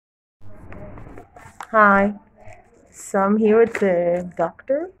Hi. So I'm here with the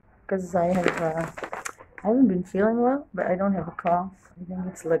doctor because I haven't been feeling well, but I don't have a cough. I think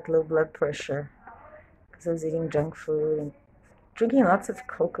it's like low blood pressure because I was eating junk food and drinking lots of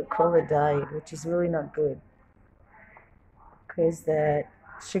Coca-Cola diet, which is really not good because the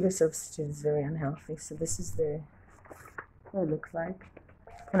sugar substitute is very unhealthy. So this is the what it looks like.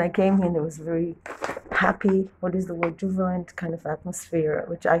 When I came here, there was a very happy, what is the word, jubilant kind of atmosphere,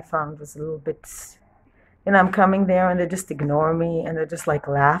 which I found was a little bit. I'm coming there and they just ignore me and they're just like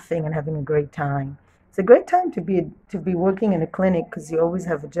laughing and having a great time. It's a great time to be working in a clinic because you always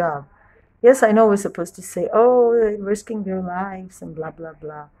have a job. Yes, I know we're supposed to say, oh, they're risking their lives and blah blah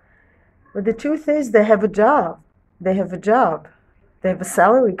blah. But the truth is they have a job. They have a job. They have a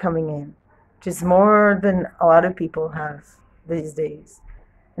salary coming in, which is more than a lot of people have these days.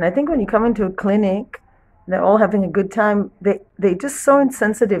 And I think when you come into a clinic, they're all having a good time. They're just so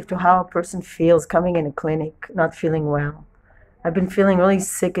insensitive to how a person feels coming in a clinic, not feeling well. I've been feeling really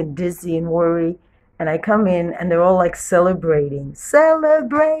sick and dizzy and worried. And I come in and they're all like celebrating.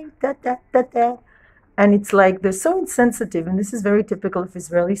 Celebrate, da, da, da, da. And it's like they're so insensitive. And this is very typical of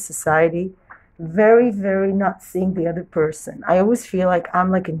Israeli society. Very, very not seeing the other person. I always feel like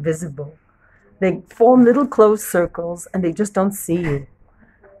I'm like invisible. They form little closed circles and they just don't see you.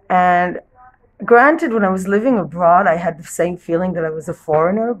 And granted, when I was living abroad, I had the same feeling that I was a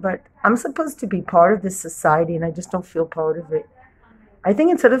foreigner, but I'm supposed to be part of this society and I just don't feel part of it. I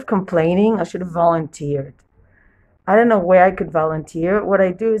think instead of complaining, I should have volunteered. I don't know where I could volunteer. What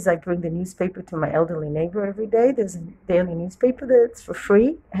I do is I bring the newspaper to my elderly neighbor every day. There's a daily newspaper that's for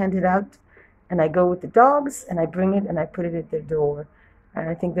free, handed out. And I go with the dogs and I bring it and I put it at their door. And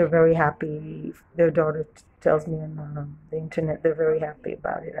I think they're very happy. Their daughter tells me on the internet they're very happy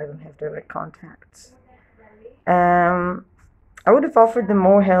about it. I don't have direct contacts. Um, I would have offered them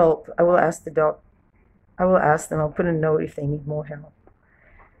more help. I will ask the doc. I will ask them. I'll put a note if they need more help.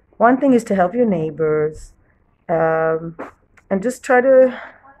 One thing is to help your neighbors, um, and just try to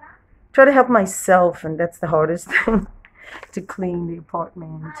help myself, and that's the hardest thing. To clean the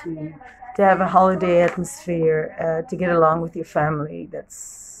apartment, to have a holiday atmosphere, to get along with your family.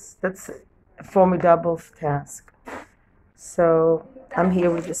 That's a formidable task. So I'm here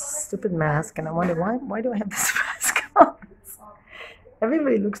with this stupid mask, and I wonder why do I have this mask on?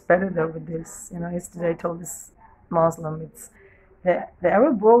 Everybody looks better though with this. Yesterday I told this Muslim, it's the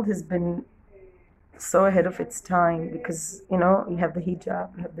Arab world has been so ahead of its time because you have the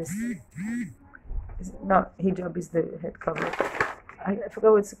hijab, you have this. Not hijab is the head cover. I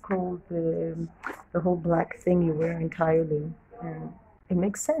forgot what it's called. The whole black thing you wear entirely, and it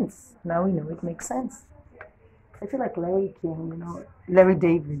makes sense. Now we know it makes sense. I feel like Larry King, Larry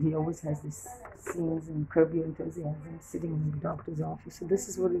David. He always has these scenes in Curb Your Enthusiasm, sitting in the doctor's office. So this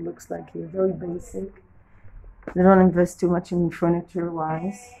is what it looks like here. Very basic. They don't invest too much in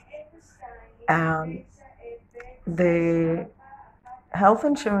furniture-wise. Um, the health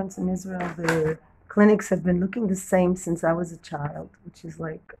insurance in Israel, the clinics have been looking the same since I was a child, which is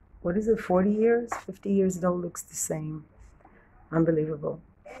like, what is it, 40 years? 50 years, it all looks the same. Unbelievable.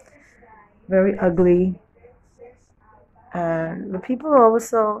 Very ugly. And the people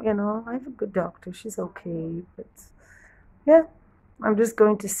also, I have a good doctor. She's okay. But yeah, I'm just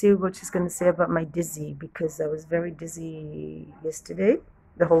going to see what she's going to say about my dizzy because I was very dizzy yesterday.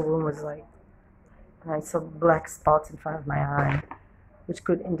 The whole room was like, and I saw black spots in front of my eye, which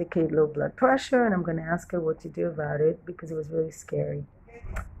could indicate low blood pressure, and I'm going to ask her what to do about it because it was really scary.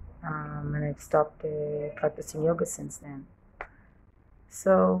 And I've stopped practicing yoga since then.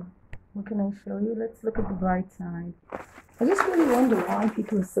 So, what can I show you? Let's look at the bright side. I just really wonder why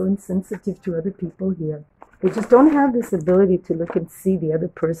people are so insensitive to other people here. They just don't have this ability to look and see the other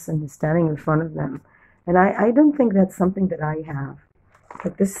person who's standing in front of them. And I don't think that's something that I have.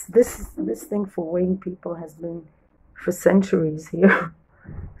 Like this thing for weighing people has been for centuries here.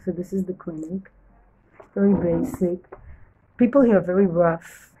 So this is the clinic. Very basic. People here are very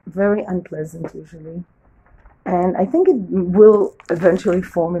rough, very unpleasant usually. And I think it will eventually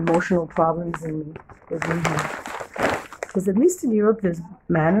form emotional problems in me with me here. Because at least in Europe there's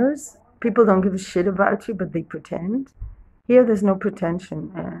manners. People don't give a shit about you, but they pretend. Here there's no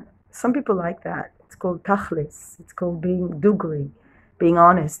pretension. Some people like that. It's called tachlis. It's called being dugri, being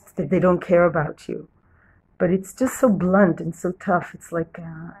honest, that they don't care about you. But it's just so blunt and so tough. It's like,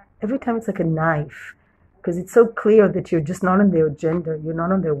 every time it's like a knife. Because it's so clear that you're just not on their agenda. You're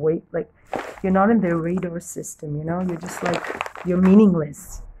not on their weight. Like, you're not in their radar system, You're just like, you're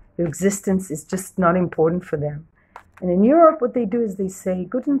meaningless. Your existence is just not important for them. And in Europe, what they do is they say,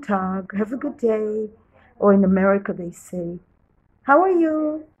 Guten Tag, have a good day. Or in America, they say, how are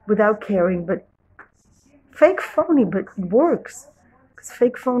you? Without caring. But Fake phony, but it works. Because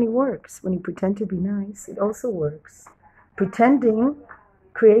fake phony works. When you pretend to be nice, it also works. Pretending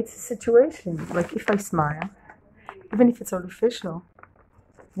creates a situation. Like if I smile, even if it's artificial,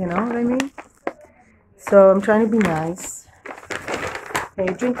 you know what I mean? So I'm trying to be nice.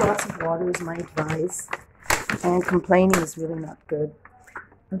 Okay, drink lots of water is my advice. And complaining is really not good.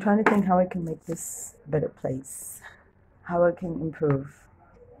 I'm trying to think how I can make this a better place. How I can improve.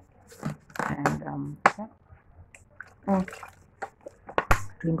 And okay.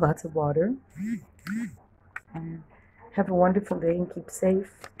 Drink lots of water. And have a wonderful day and keep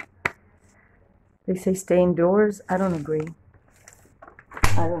safe. They say stay indoors. I don't agree.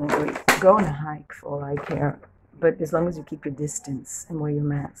 Go on a hike for all I care. But as long as you keep your distance and wear your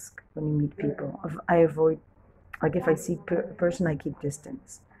mask when you meet people. I avoid, like if I see a person, I keep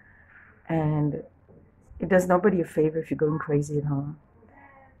distance. And it does nobody a favor if you're going crazy at home.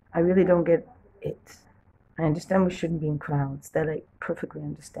 I really don't get it. I understand we shouldn't be in crowds. That I perfectly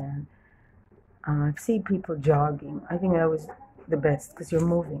understand. I've seen people jogging. I think that was the best because you're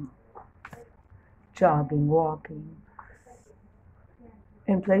moving. Jogging, walking.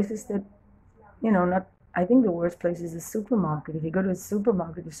 In places that, not, I think the worst place is a supermarket. If you go to a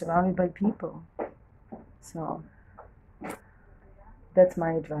supermarket, you're surrounded by people. So, that's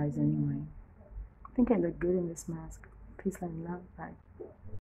my advice anyway. I think I look good in this mask. Peace and love. Bye.